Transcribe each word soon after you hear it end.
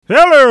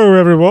Hello,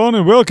 everyone,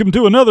 and welcome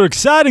to another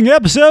exciting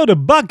episode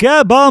of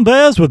Buckeye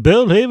Bombast with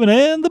Bill Haven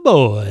and the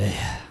boy.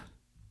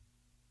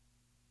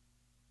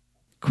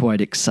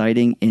 Quite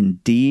exciting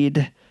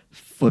indeed.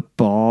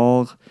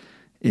 Football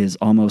is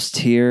almost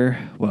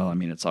here. Well, I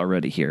mean, it's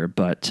already here,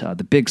 but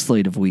the big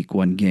slate of Week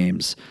 1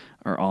 games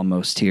are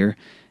almost here.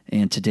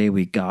 And today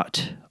we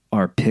got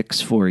our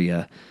picks for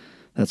you.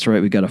 That's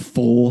right, we got a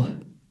full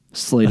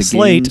slate of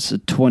games,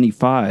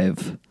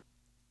 25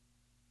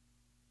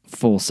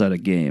 full set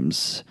of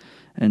games.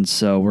 And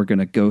so we're going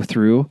to go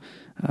through,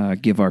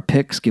 give our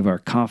picks, give our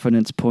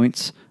confidence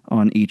points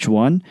on each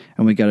one.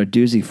 And we got a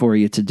doozy for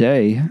you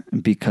today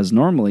because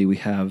normally we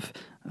have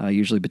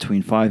usually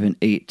between 5 and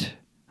 8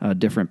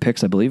 different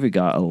picks. I believe we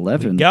got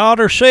 11. We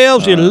got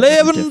ourselves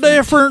 11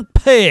 different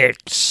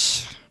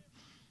picks.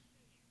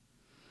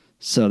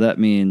 So that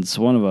means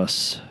one of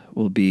us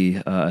will be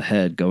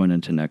ahead going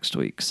into next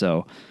week.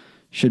 So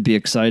should be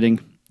exciting.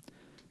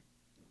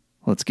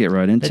 Let's get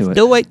right into it. Let's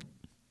do it.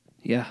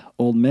 Yeah,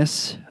 Ole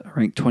Miss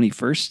ranked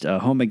 21st,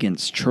 home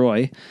against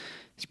Troy.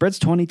 Spread's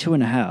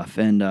 22.5,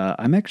 and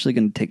I'm actually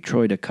going to take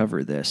Troy to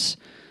cover this.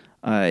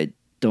 I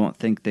don't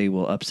think they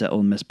will upset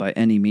Ole Miss by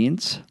any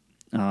means,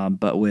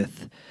 but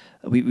with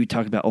we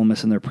talked about Ole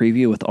Miss in their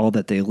preview with all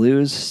that they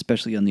lose,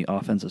 especially on the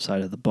offensive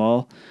side of the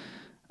ball.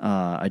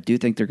 I do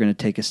think they're going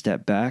to take a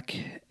step back,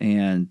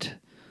 and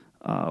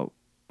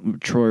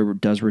Troy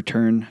does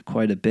return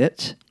quite a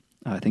bit.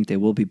 I think they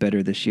will be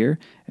better this year,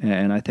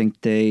 and I think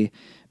they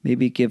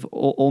maybe give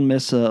Ole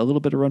Miss a little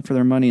bit of run for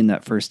their money in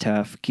that first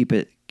half. Keep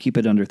it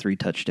under 3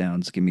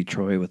 touchdowns. Give me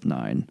Troy with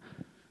 9.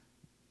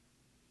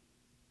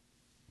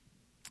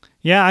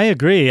 Yeah, I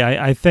agree.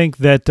 I think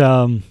that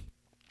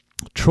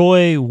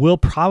Troy will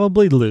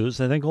probably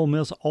lose. I think Ole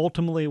Miss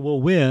ultimately will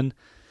win.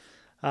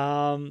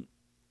 But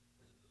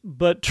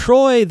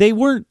Troy, they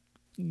weren't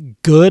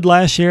good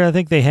last year. I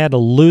think they had a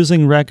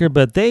losing record,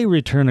 but they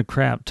return a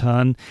crap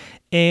ton.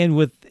 And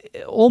with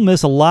Ole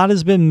Miss, a lot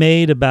has been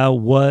made about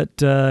what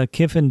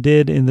Kiffin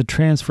did in the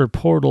transfer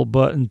portal,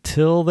 but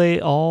until they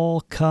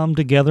all come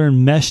together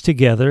and mesh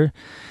together,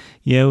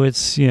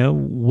 it's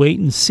wait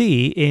and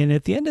see. And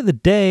at the end of the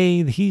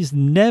day, he's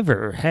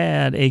never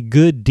had a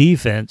good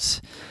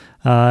defense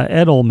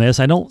at Ole Miss.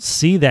 I don't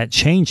see that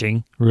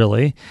changing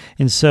really,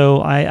 and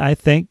so I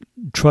think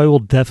Troy will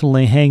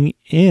definitely hang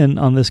in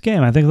on this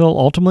game. I think they'll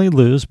ultimately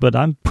lose, but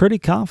I'm pretty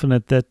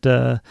confident that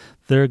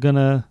they're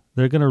gonna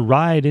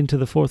ride into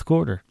the fourth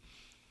quarter.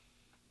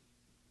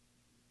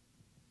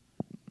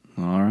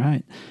 All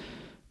right.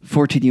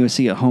 14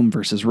 USC at home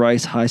versus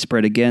Rice. High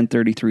spread again,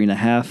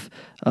 33.5.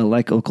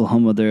 Like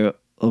Oklahoma,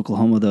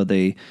 though,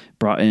 they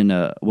brought in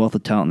a wealth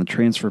of talent in the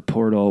transfer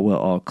portal. Will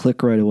all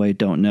click right away?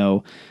 Don't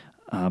know.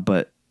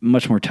 But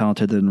much more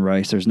talented than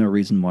Rice. There's no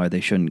reason why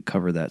they shouldn't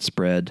cover that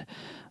spread.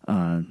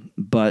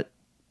 But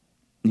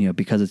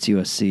because it's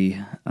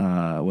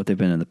USC, what they've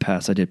been in the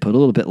past, I did put a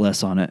little bit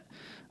less on it.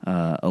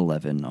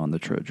 11 on the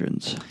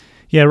Trojans.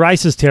 Yeah,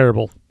 Rice is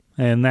terrible.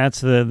 And that's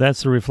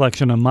the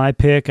reflection of my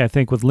pick. I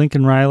think with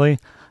Lincoln Riley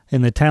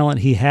and the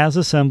talent he has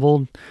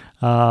assembled,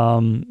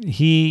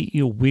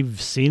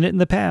 we've seen it in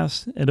the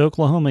past at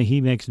Oklahoma. He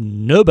makes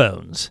no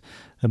bones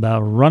about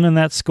running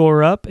that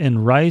score up,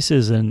 and Rice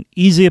is an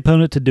easy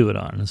opponent to do it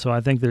on. So I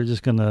think they're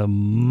just going to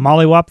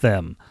mollywop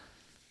them.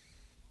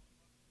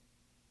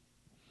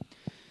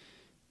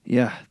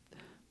 Yeah.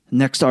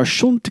 Next are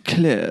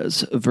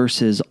Chanticleers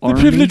versus Army.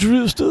 The Privileged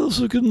Roosters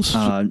against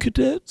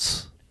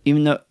Cadets.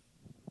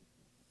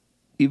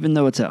 Even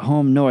though it's at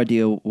home, no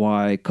idea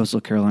why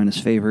Coastal Carolina is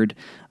favored.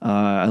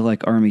 I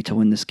like Army to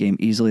win this game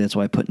easily. That's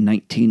why I put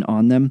 19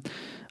 on them.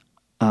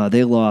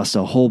 They lost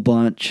a whole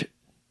bunch,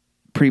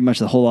 pretty much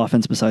the whole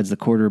offense besides the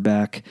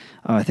quarterback.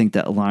 I think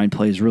that line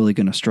play is really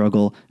going to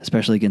struggle,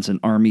 especially against an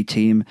Army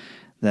team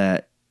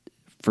that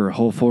for a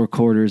whole 4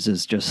 quarters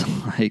is just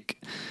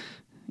like,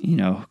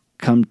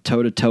 come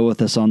toe-to-toe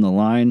with us on the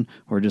line.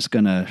 We're just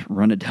going to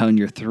run it down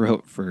your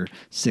throat for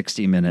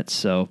 60 minutes.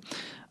 So,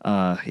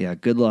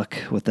 good luck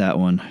with that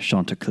one,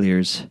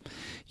 Chanticleers.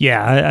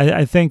 Yeah,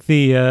 I think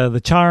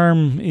the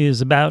charm is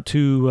about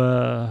to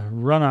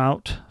run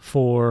out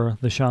for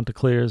the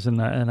Chanticleers,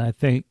 and I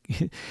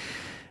think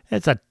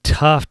it's a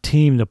tough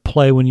team to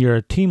play when you're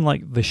a team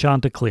like the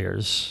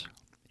Chanticleers,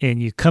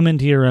 and you come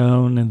into your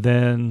own, and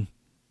then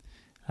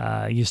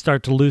you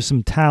start to lose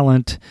some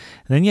talent,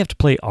 and then you have to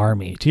play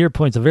Army. To your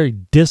point, it's a very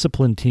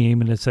disciplined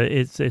team, and it's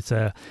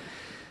a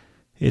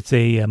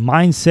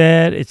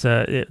mindset,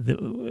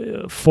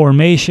 the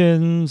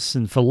formations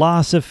and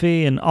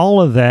philosophy, and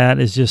all of that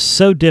is just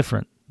so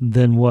different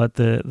than what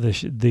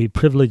the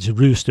privileged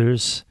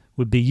Roosters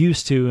would be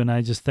used to, and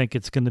I just think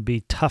it's going to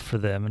be tough for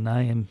them, and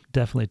I am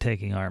definitely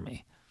taking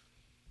Army.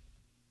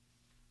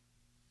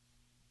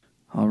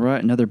 All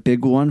right, another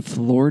big one,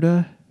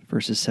 Florida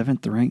versus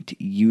 7th-ranked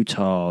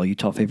Utah.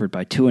 Utah favored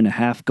by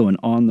 2.5 going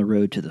on the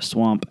road to the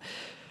Swamp.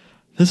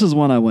 This is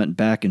one I went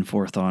back and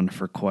forth on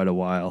for quite a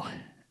while.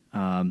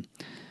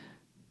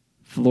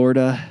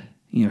 Florida,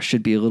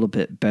 should be a little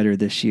bit better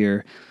this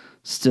year.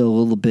 still a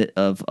little bit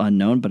of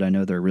unknown, but I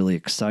know they're really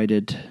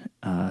excited,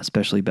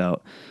 especially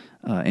about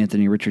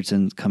Anthony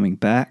Richardson coming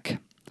back.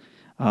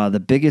 The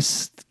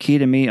biggest key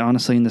to me,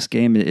 honestly, in this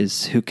game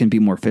is who can be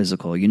more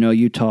physical.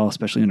 Utah,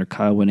 especially under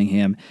Kyle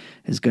Whittingham,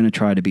 is going to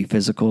try to be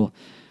physical.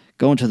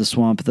 Going to the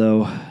Swamp,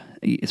 though,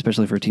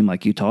 especially for a team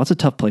like Utah, it's a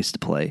tough place to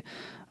play.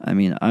 I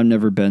mean, I've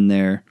never been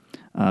there,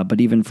 but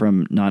even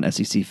from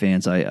non-SEC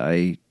fans,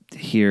 I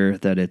hear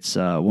that it's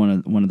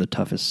one of the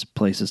toughest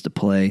places to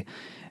play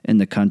in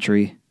the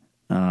country.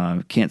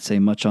 Can't say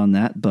much on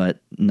that, but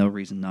no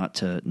reason not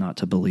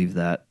to believe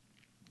that.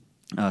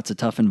 It's a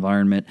tough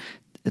environment.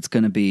 It's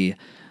going to be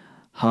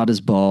hot as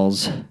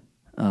balls,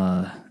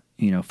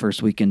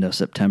 first weekend of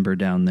September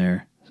down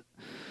there.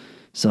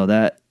 So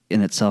that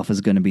in itself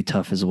is going to be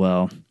tough as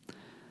well.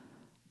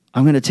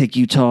 I'm going to take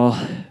Utah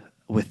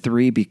with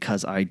 3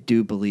 because I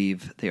do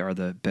believe they are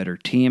the better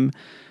team.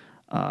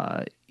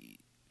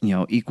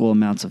 Equal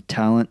amounts of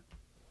talent.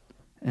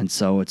 And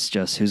so it's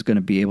just who's going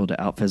to be able to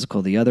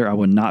out-physical the other. I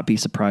would not be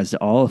surprised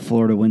at all if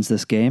Florida wins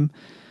this game,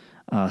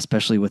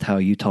 especially with how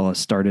Utah has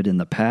started in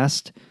the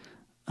past,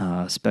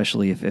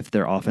 especially if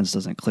their offense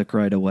doesn't click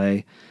right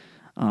away.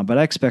 But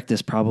I expect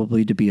this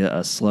probably to be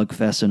a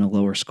slugfest and a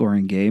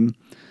lower-scoring game.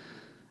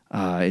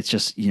 It's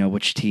just,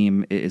 which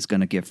team is going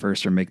to get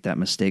first or make that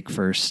mistake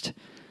first.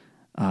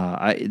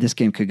 This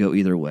game could go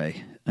either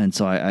way. And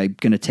so I'm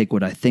going to take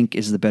what I think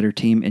is the better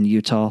team in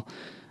Utah.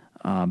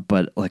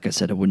 But like I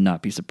said, I would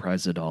not be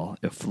surprised at all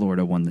if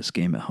Florida won this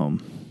game at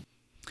home.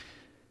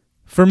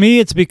 For me,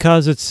 it's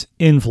because it's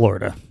in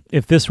Florida.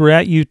 If this were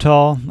at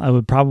Utah, I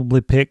would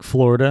probably pick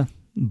Florida.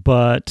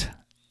 But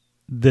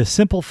the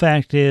simple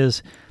fact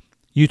is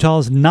Utah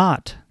is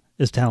not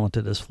as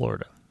talented as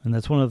Florida. And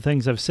that's one of the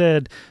things I've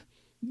said.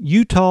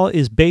 Utah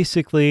is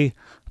basically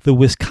the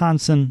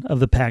Wisconsin of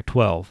the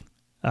Pac-12.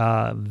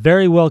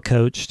 Very well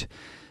coached,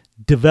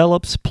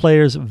 develops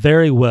players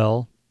very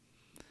well,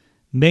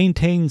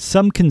 maintains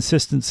some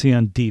consistency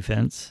on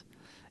defense,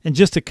 and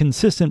just a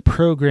consistent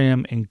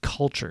program and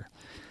culture.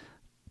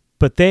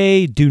 But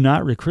they do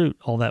not recruit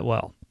all that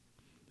well.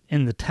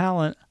 And the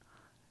talent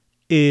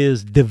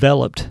is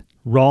developed,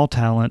 raw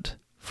talent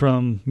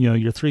from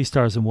your 3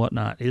 stars and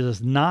whatnot. It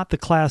is not the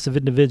class of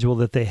individual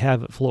that they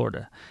have at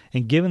Florida.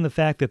 And given the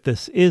fact that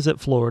this is at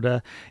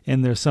Florida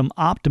and there's some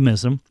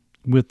optimism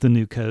with the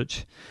new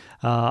coach,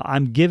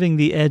 I'm giving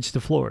the edge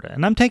to Florida.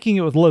 And I'm taking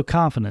it with low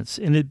confidence,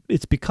 and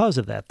it's because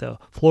of that, though.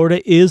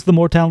 Florida is the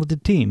more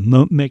talented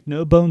team. Make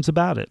no bones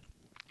about it.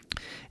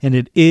 And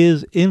it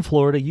is in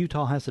Florida.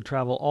 Utah has to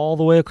travel all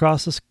the way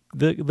across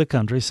the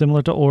country,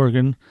 similar to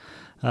Oregon,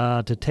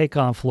 to take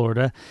on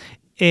Florida.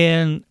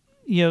 And,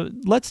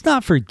 let's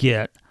not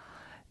forget,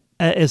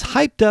 as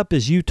hyped up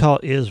as Utah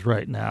is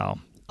right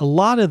now, a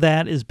lot of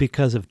that is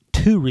because of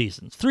 3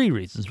 reasons,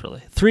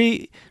 really.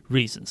 3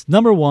 reasons.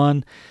 Number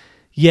one,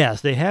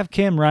 yes, they have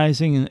Cam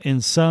Rising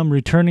and some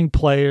returning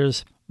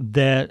players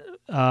that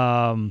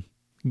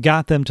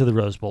got them to the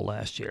Rose Bowl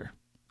last year.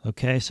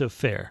 Okay, so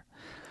fair.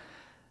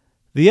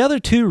 The other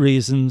 2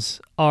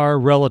 reasons are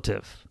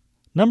relative.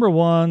 Number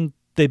one,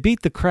 they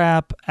beat the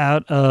crap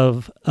out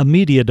of a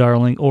media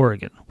darling,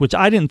 Oregon, which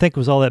I didn't think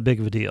was all that big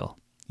of a deal.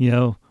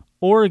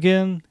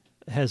 Oregon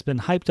has been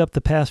hyped up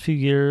the past few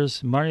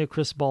years. Mario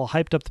Cristobal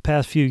hyped up the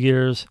past few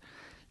years.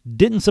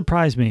 Didn't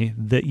surprise me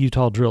that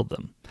Utah drilled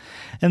them.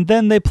 And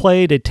then they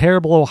played a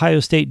terrible Ohio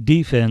State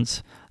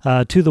defense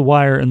to the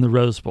wire in the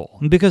Rose Bowl.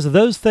 And because of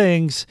those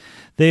things,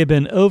 they have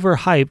been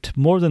overhyped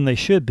more than they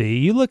should be.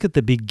 You look at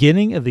the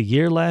beginning of the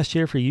year last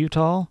year for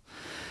Utah,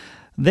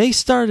 they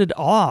started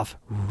off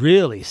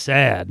really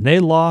sad. They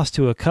lost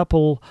to a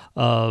couple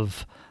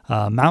of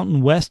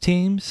Mountain West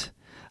teams.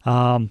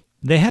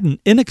 They had an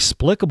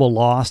inexplicable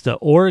loss to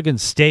Oregon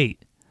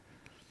State.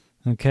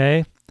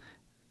 Okay?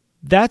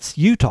 That's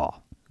Utah.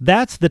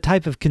 That's the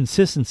type of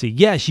consistency.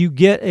 Yes, you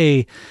get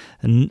an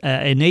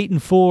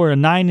 8-4, a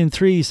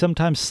 9-3,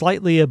 sometimes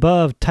slightly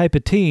above type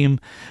of team,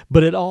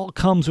 but it all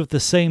comes with the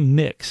same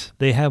mix.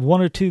 They have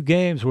 1 or 2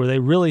 games where they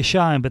really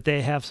shine, but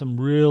they have some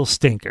real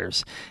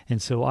stinkers.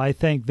 And so I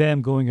think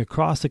them going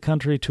across the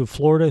country to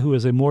Florida, who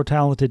is a more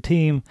talented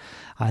team,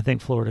 I think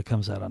Florida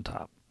comes out on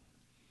top.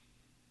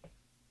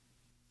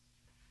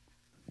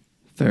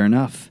 Fair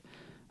enough.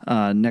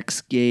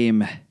 Next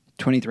game,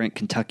 20th ranked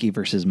Kentucky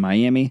versus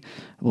Miami.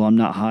 Well, I'm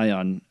not high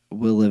on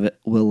Will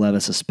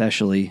Levis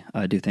especially.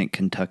 I do think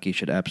Kentucky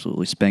should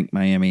absolutely spank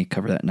Miami,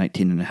 cover that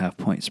 19.5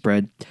 point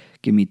spread.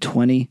 Give me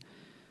 20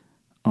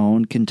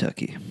 on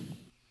Kentucky.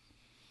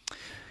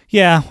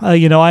 Yeah,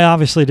 I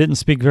obviously didn't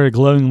speak very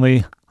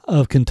glowingly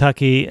of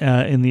Kentucky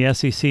in the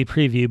SEC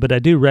preview, but I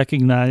do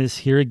recognize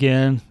here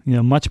again,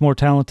 much more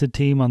talented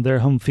team on their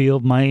home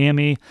field.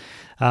 Miami,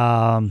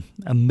 a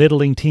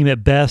middling team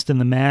at best in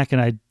the MAC,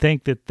 and I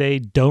think that they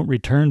don't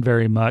return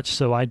very much,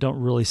 so I don't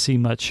really see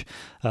much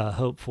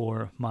hope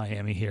for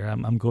Miami here.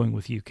 I'm going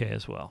with UK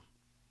as well.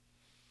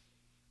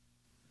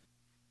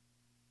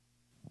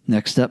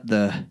 Next up,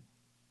 the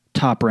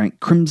top-ranked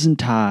Crimson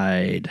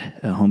Tide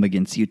at home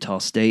against Utah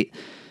State.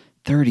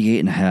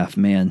 38.5,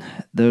 man.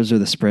 Those are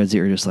the spreads that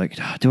you're just like,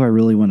 do I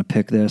really want to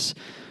pick this?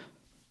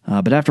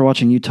 But after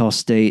watching Utah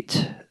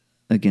State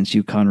against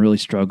UConn really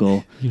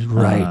struggle,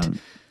 Right.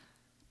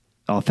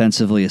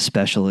 Offensively,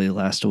 especially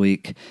last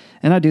week,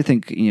 and I do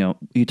think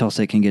Utah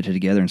State can get it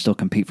together and still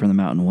compete for the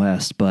Mountain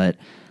West. But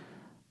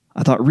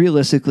I thought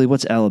realistically,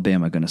 what's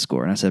Alabama going to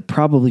score? And I said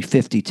probably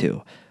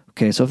 52.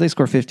 Okay, so if they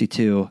score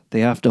 52, they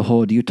have to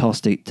hold Utah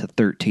State to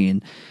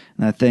 13.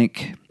 And I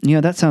think,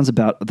 that sounds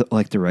about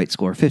like the right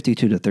score,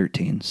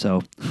 52-13.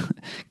 So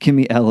give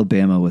me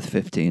Alabama with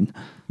 15.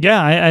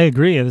 Yeah, I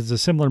agree. It's a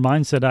similar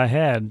mindset I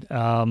had.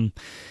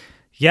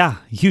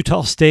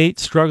 Utah State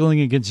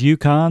struggling against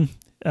UConn,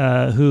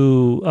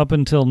 who up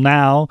until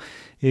now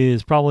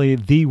is probably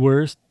the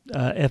worst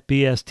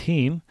FBS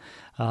team.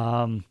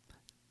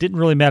 Didn't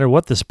really matter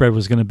what the spread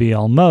was going to be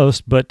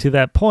almost, but to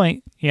that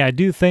point, I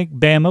do think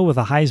Bama with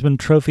a Heisman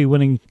Trophy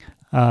winning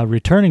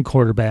returning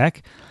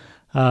quarterback,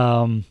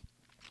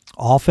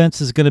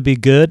 offense is going to be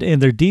good,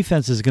 and their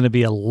defense is going to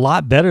be a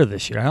lot better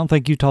this year. I don't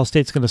think Utah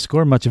State's going to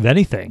score much of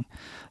anything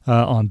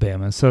on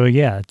Bama. So,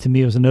 to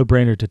me, it was a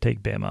no-brainer to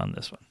take Bama on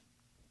this one.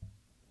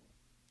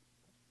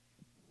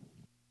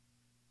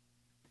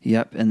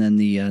 Yep, and then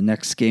the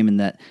next game in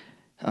that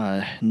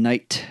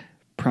night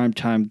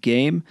primetime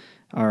game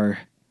are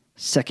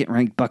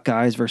second-ranked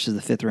Buckeyes versus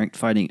the fifth-ranked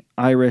Fighting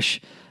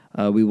Irish.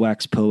 We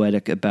waxed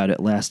poetic about it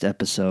last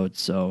episode,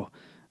 so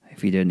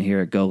if you didn't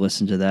hear it, go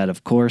listen to that,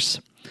 of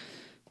course.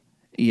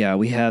 Yeah,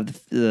 we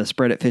have the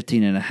spread at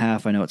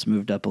 15.5. I know it's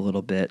moved up a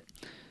little bit,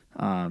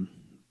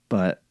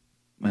 but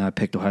I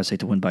picked Ohio State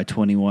to win by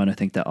 21. I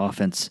think that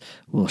offense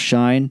will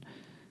shine,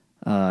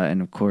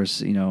 and of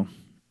course,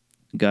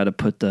 got to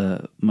put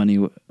the money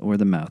where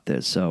the mouth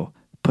is. So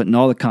putting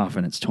all the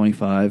confidence,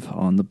 25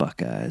 on the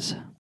Buckeyes.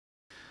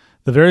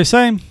 The very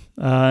same.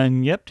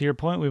 And to your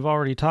point, we've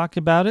already talked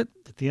about it.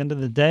 At the end of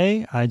the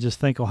day, I just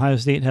think Ohio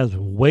State has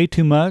way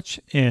too much,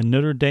 and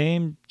Notre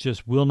Dame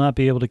just will not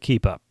be able to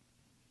keep up.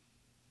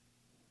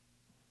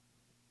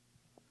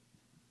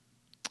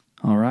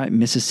 All right,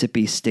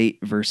 Mississippi State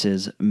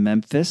versus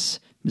Memphis.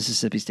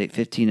 Mississippi State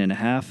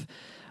 15.5.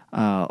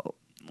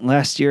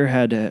 Last year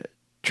had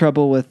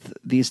trouble with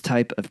these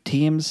type of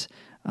teams,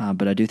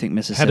 but I do think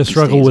Mississippi had to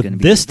struggle State is with going to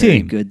be this very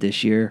team good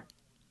this year.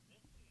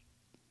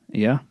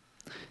 Yeah,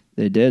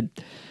 they did.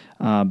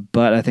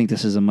 But I think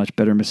this is a much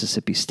better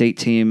Mississippi State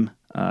team.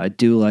 I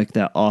do like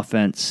that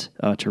offense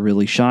to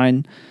really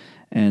shine,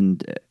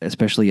 and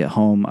especially at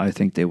home, I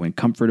think they win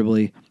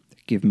comfortably.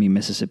 Give me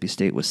Mississippi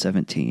State with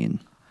 17.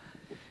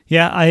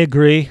 Yeah, I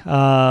agree.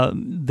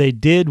 They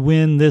did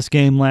win this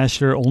game last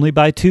year only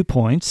by 2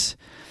 points,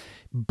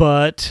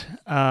 but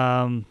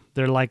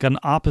they're like on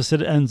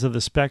opposite ends of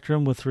the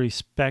spectrum with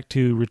respect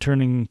to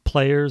returning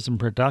players and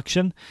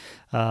production.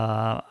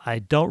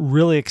 I don't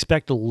really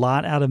expect a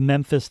lot out of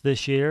Memphis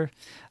this year.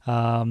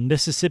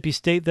 Mississippi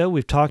State, though,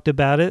 we've talked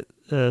about it.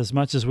 As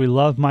much as we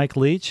love Mike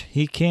Leach,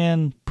 he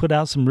can put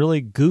out some really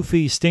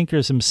goofy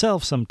stinkers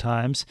himself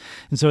sometimes.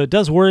 And so it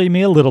does worry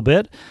me a little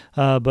bit,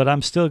 but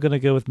I'm still going to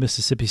go with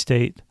Mississippi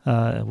State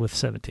with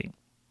 16,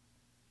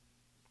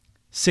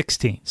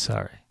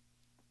 sorry.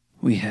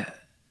 We have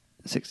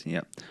 16,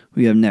 yep.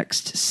 We have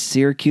next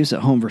Syracuse at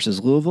home versus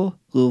Louisville.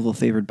 Louisville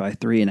favored by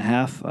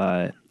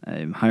 3.5.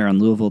 I'm higher on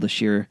Louisville this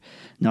year,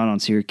 not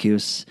on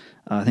Syracuse.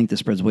 I think the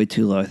spread's way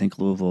too low. I think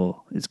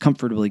Louisville is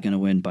comfortably going to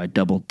win by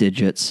double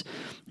digits.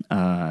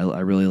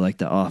 I really like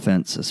the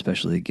offense,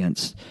 especially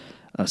against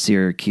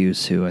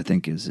Syracuse, who I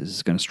think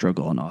is going to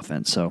struggle on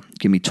offense. So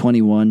give me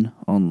 21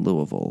 on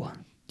Louisville.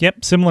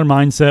 Yep, similar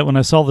mindset. When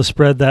I saw the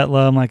spread that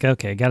low, I'm like,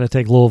 okay, got to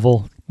take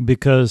Louisville,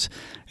 because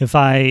if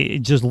I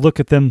just look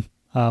at them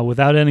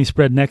without any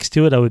spread next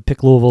to it, I would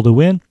pick Louisville to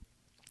win.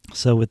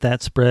 So with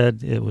that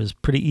spread, it was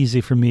pretty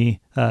easy for me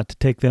to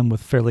take them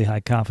with fairly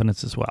high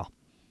confidence as well.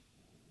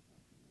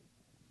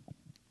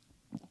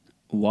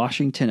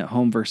 Washington at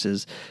home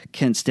versus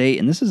Kent State,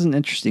 and this is an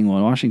interesting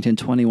one. Washington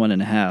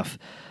 21.5.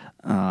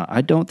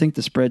 I don't think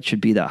the spread should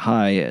be that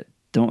high. I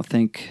don't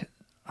think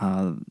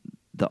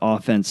the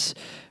offense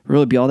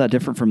really be all that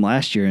different from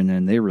last year, and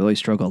then they really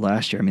struggled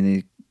last year. I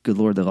mean, good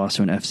Lord, they lost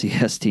to an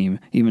FCS team,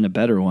 even a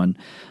better one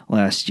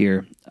last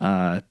year.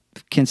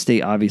 Kent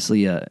State,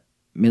 obviously a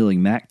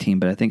middling MAC team,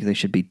 but I think they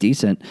should be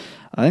decent.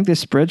 I think the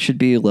spread should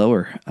be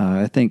lower.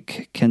 I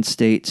think Kent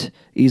State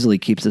easily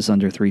keeps this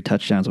under 3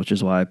 touchdowns, which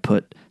is why I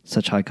put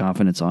such high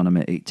confidence on them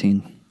at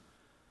 18.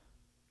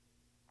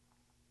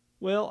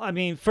 Well, I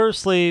mean,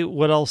 firstly,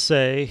 what I'll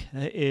say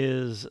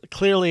is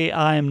clearly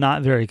I am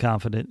not very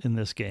confident in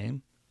this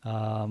game.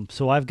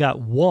 So I've got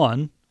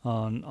 1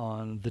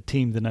 on the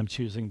team that I'm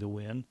choosing to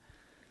win.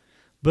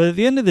 But at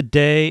the end of the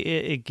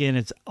day, again,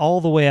 it's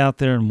all the way out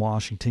there in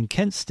Washington.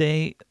 Kent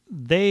State,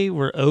 they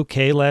were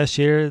okay last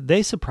year.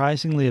 They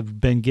surprisingly have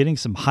been getting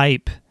some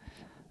hype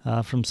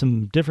from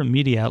some different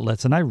media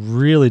outlets, and I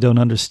really don't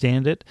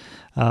understand it.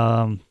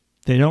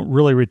 They don't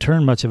really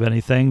return much of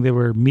anything. They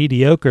were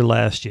mediocre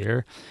last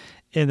year.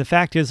 And the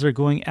fact is they're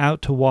going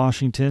out to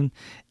Washington,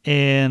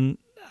 and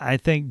I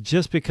think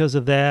just because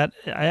of that,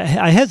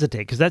 I hesitate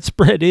because that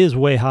spread is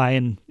way high.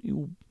 And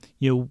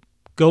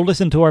go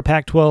listen to our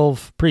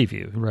Pac-12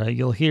 preview, right?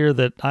 You'll hear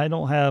that I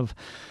don't have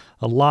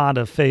a lot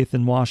of faith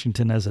in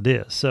Washington as it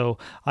is. So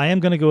I am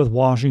going to go with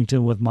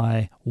Washington with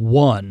my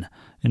 1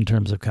 in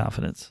terms of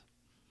confidence.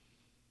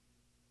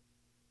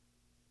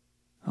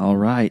 All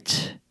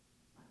right.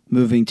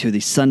 Moving to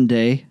the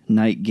Sunday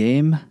night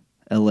game,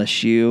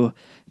 LSU,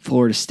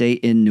 Florida State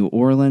in New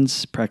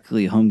Orleans,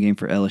 practically a home game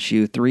for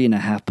LSU,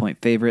 3.5-point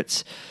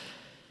favorites.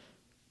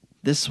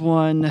 This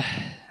one,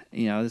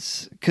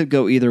 this could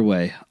go either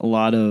way. A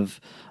lot of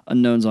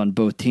unknowns on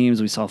both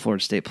teams. We saw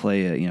Florida State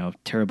play a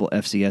terrible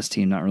FCS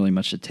team. Not really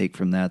much to take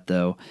from that,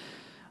 though.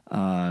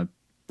 I'm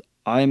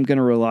going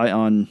to rely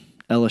on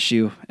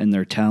LSU and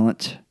their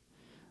talent.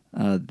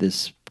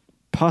 This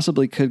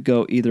possibly could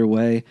go either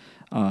way,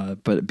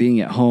 but being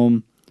at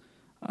home,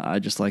 I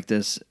just like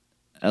this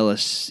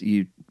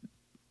LSU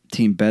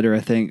team better,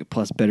 I think,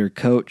 plus better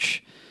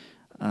coach,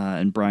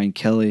 and Brian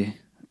Kelly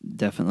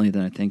definitely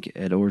than I think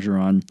Ed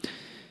Orgeron.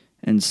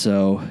 And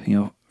so,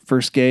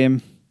 first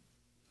game,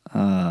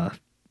 a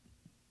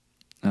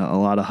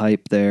lot of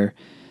hype there.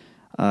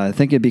 I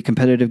think it'd be a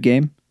competitive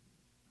game,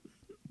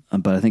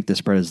 but I think the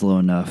spread is low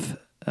enough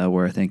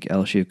where I think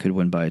LSU could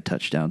win by a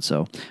touchdown.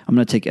 So I'm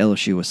going to take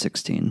LSU with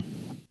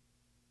 16.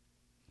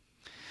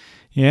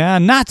 Yeah,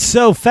 not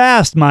so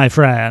fast, my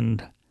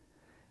friend.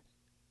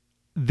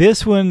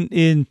 This one,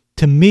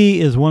 to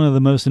me, is one of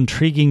the most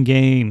intriguing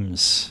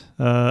games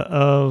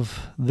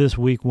of this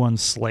Week 1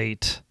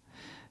 slate.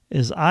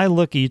 As I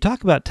look, you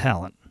talk about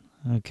talent.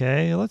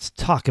 Okay, let's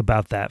talk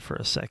about that for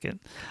a second.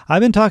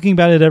 I've been talking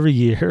about it every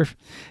year,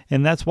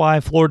 and that's why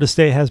Florida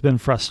State has been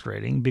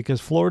frustrating,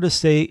 because Florida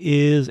State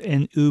is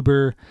an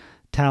uber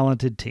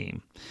talented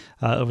team.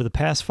 Over the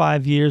past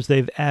 5 years,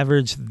 they've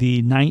averaged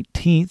the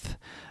 19th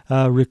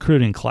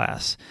recruiting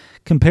class.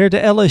 Compared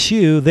to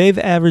LSU, they've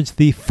averaged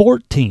the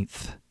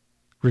 14th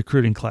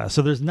recruiting class.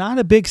 So there's not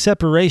a big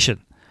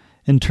separation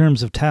in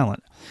terms of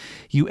talent.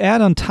 You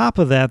add on top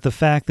of that the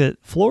fact that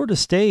Florida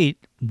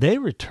State, they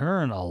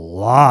return a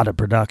lot of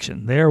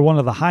production. They're one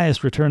of the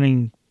highest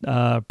returning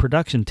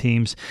production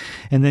teams.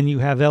 And then you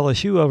have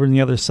LSU over on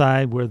the other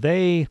side where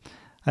they,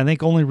 I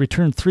think, only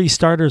returned 3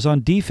 starters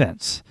on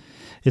defense.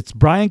 It's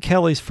Brian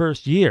Kelly's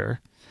first year.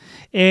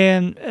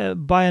 And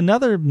by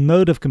another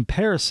mode of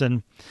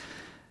comparison,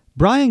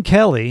 Brian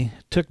Kelly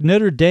took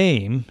Notre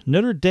Dame.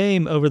 Notre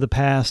Dame over the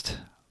past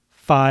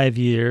 5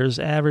 years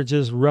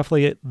averages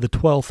roughly at the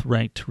 12th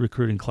ranked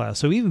recruiting class.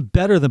 So even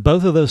better than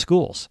both of those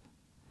schools.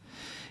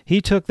 He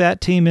took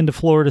that team into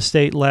Florida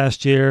State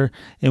last year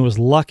and was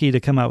lucky to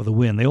come out with a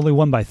win. They only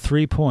won by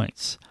 3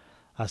 points.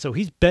 So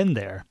he's been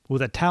there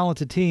with a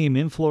talented team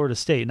in Florida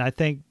State. And I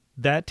think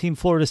that team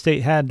Florida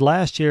State had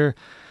last year,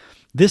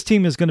 this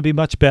team is going to be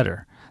much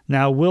better.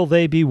 Now, will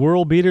they be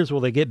world beaters? Will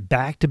they get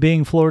back to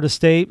being Florida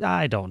State?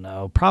 I don't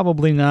know.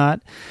 Probably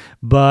not.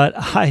 But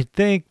I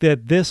think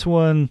that this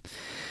one,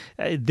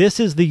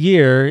 this is the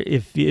year.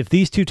 If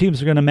these two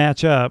teams are going to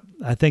match up,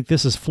 I think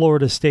this is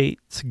Florida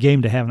State's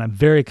game to have, and I'm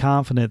very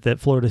confident that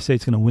Florida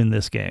State's going to win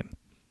this game.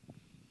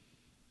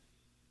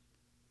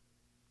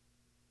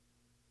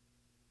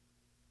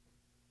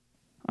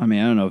 I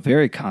mean, I don't know,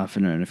 very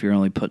confident if you're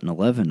only putting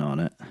 11 on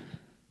it.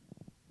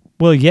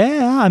 Well,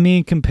 yeah, I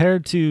mean,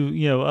 compared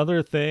to,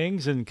 other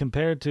things and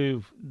compared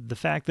to the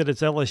fact that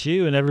it's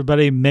LSU and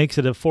everybody makes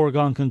it a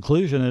foregone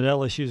conclusion that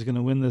LSU is going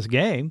to win this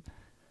game.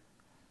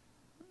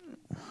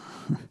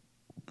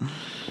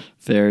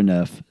 Fair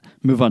enough.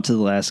 Move on to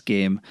the last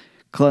game.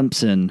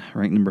 Clemson,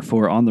 ranked number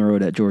 4 on the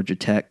road at Georgia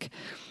Tech.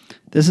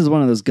 This is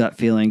one of those gut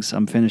feelings.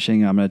 I'm going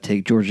to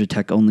take Georgia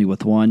Tech only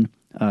with 1.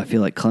 I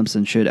feel like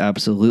Clemson should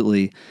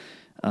absolutely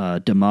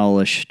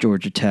demolish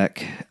Georgia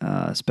Tech,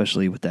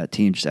 especially with that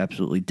team just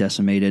absolutely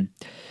decimated.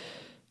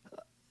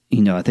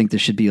 I think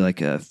this should be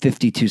like a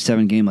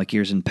 52-7 game like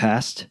years in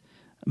past,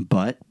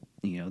 but,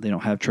 they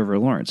don't have Trevor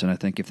Lawrence, and I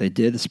think if they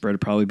did, the spread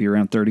would probably be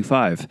around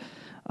 35.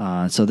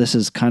 So this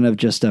is kind of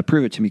just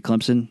prove it to me,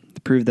 Clemson.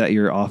 Prove that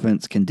your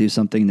offense can do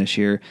something this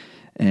year,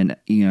 and,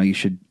 you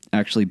should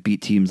actually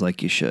beat teams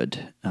like you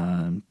should.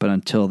 But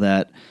until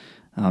that,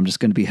 I'm just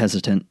going to be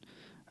hesitant.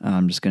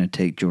 I'm just going to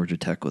take Georgia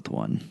Tech with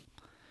 1.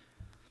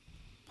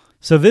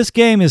 So this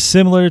game is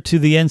similar to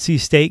the NC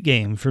State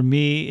game for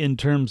me in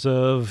terms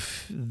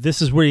of this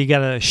is where you got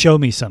to show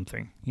me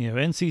something.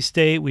 NC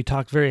State, we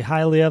talked very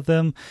highly of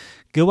them.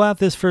 Go out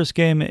this first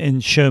game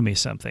and show me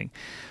something.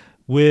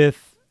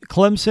 With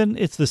Clemson,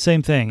 it's the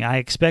same thing. I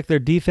expect their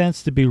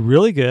defense to be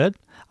really good.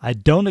 I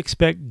don't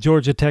expect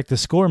Georgia Tech to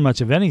score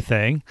much of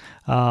anything.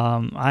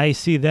 I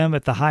see them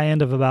at the high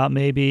end of about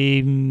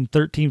maybe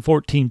 13,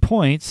 14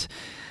 points.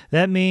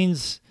 That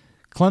means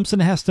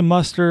Clemson has to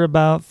muster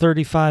about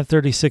 35,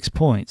 36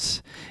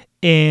 points,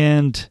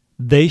 and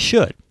they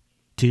should.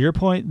 To your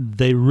point,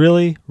 they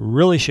really,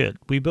 really should.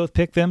 We both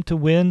picked them to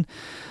win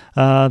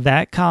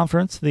that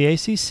conference, the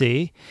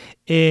ACC,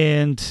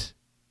 and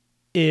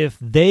if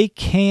they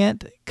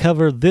can't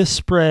cover this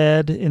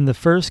spread in the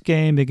first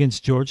game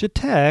against Georgia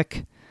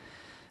Tech,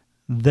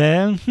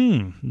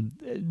 then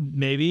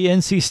maybe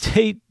NC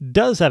State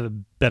does have a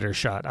better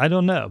shot. I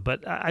don't know,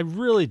 but I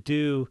really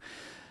do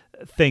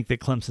think that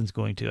Clemson's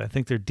going to. I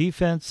think their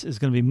defense is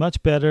going to be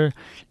much better,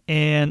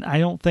 and I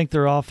don't think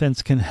their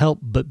offense can help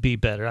but be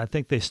better. I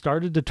think they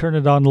started to turn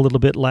it on a little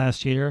bit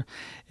last year.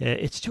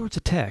 It's Georgia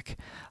Tech.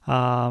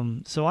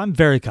 So I'm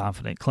very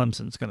confident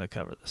Clemson's going to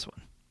cover this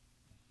one.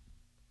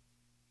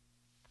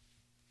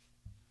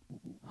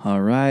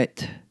 All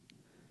right.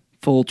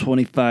 Full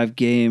 25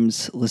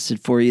 games listed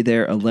for you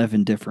there,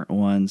 11 different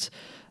ones.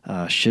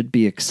 Should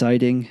be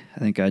exciting. I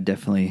think I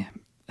definitely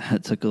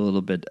took a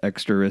little bit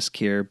extra risk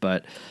here,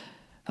 but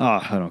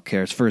I don't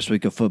care. It's first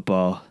week of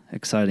football.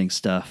 Exciting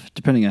stuff.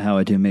 Depending on how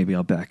I do, maybe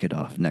I'll back it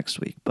off next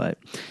week. But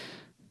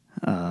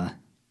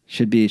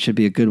should be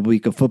a good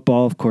week of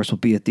football. Of course, we'll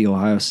be at the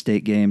Ohio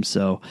State game,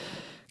 so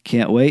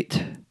can't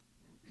wait.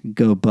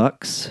 Go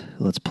Bucks.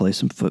 Let's play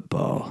some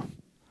football.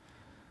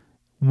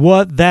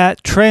 What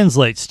that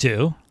translates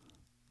to,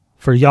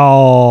 for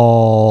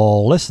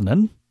y'all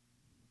listening,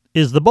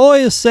 is the boy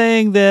is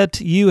saying that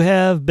you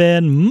have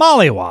been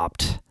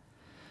mollywopped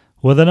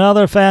with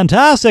another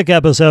fantastic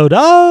episode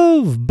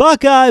of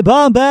Buckeye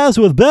Bombast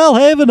with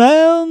Bellhaven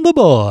and the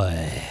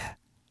boy.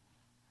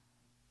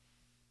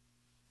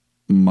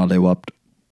 Mollywopped.